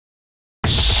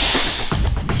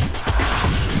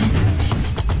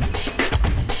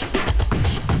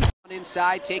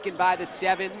inside, taken by the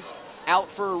Sevens, out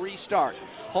for a restart.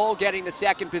 Hull getting the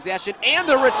second possession and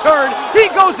the return. He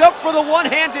goes up for the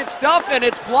one-handed stuff, and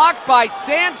it's blocked by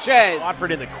Sanchez.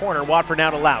 Watford in the corner. Watford now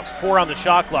to Laux. 4 on the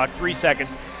shot clock. 3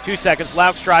 seconds. 2 seconds.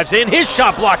 Laux drives in. His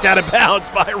shot blocked out of bounds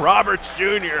by Roberts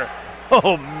Jr.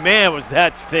 Oh, man, was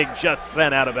that thing just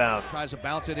sent out of bounds. Tries to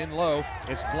bounce it in low.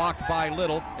 It's blocked by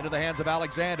Little into the hands of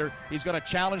Alexander. He's going to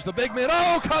challenge the big man.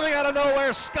 Oh, coming out of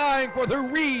nowhere, skying for the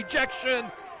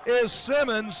rejection is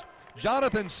Simmons.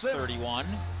 Jonathan Simmons. 31.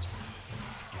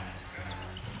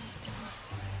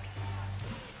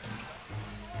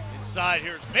 Inside,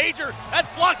 here's Major. That's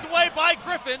blocked away by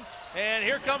Griffin. And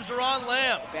here comes Deron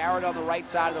Lamb. Barrett on the right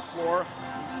side of the floor.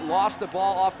 Lost the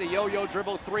ball off the yo-yo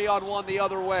dribble, 3-on-1 the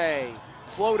other way.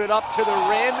 Floated up to the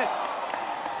rim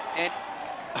and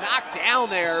knocked down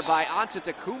there by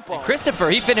Antetokounmpo. Christopher,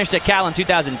 he finished at Cal in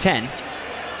 2010.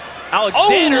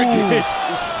 Alexander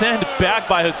gets sent back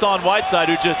by Hassan Whiteside,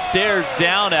 who just stares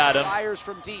down at him. Fires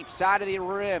from deep, side of the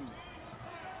rim.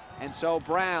 And so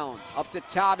Brown up to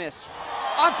Thomas.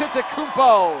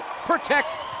 Antetokounmpo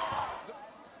protects.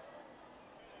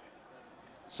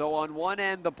 So on one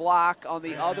end, the block. On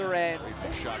the other end.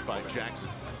 Crazy shot by Jackson.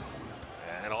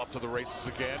 And off to the races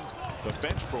again. The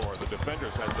bench for the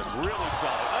defenders has been really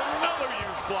solid. Another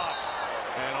huge block.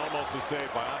 And almost a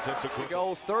save by Antetokounmpo.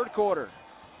 Go third quarter.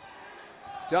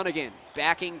 Dunnigan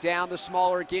backing down the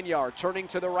smaller Ginyard, turning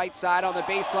to the right side on the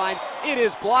baseline. It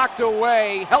is blocked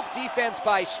away. Help defense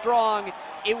by Strong.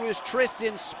 It was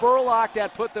Tristan Spurlock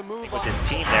that put the move with on. his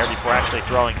team there before actually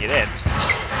throwing it in.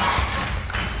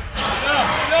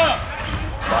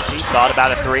 Bussy thought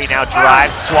about a 3, now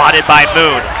drives, swatted by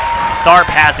Moon. Tharp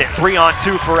has it,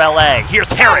 3-on-2 for LA. Here's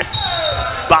Harris,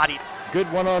 bodied. Good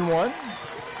one-on-one.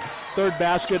 Third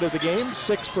basket of the game,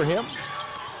 6 for him.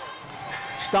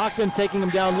 Stockton taking him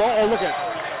down low. Oh, look at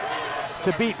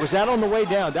it. To beat. Was that on the way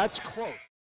down? That's close.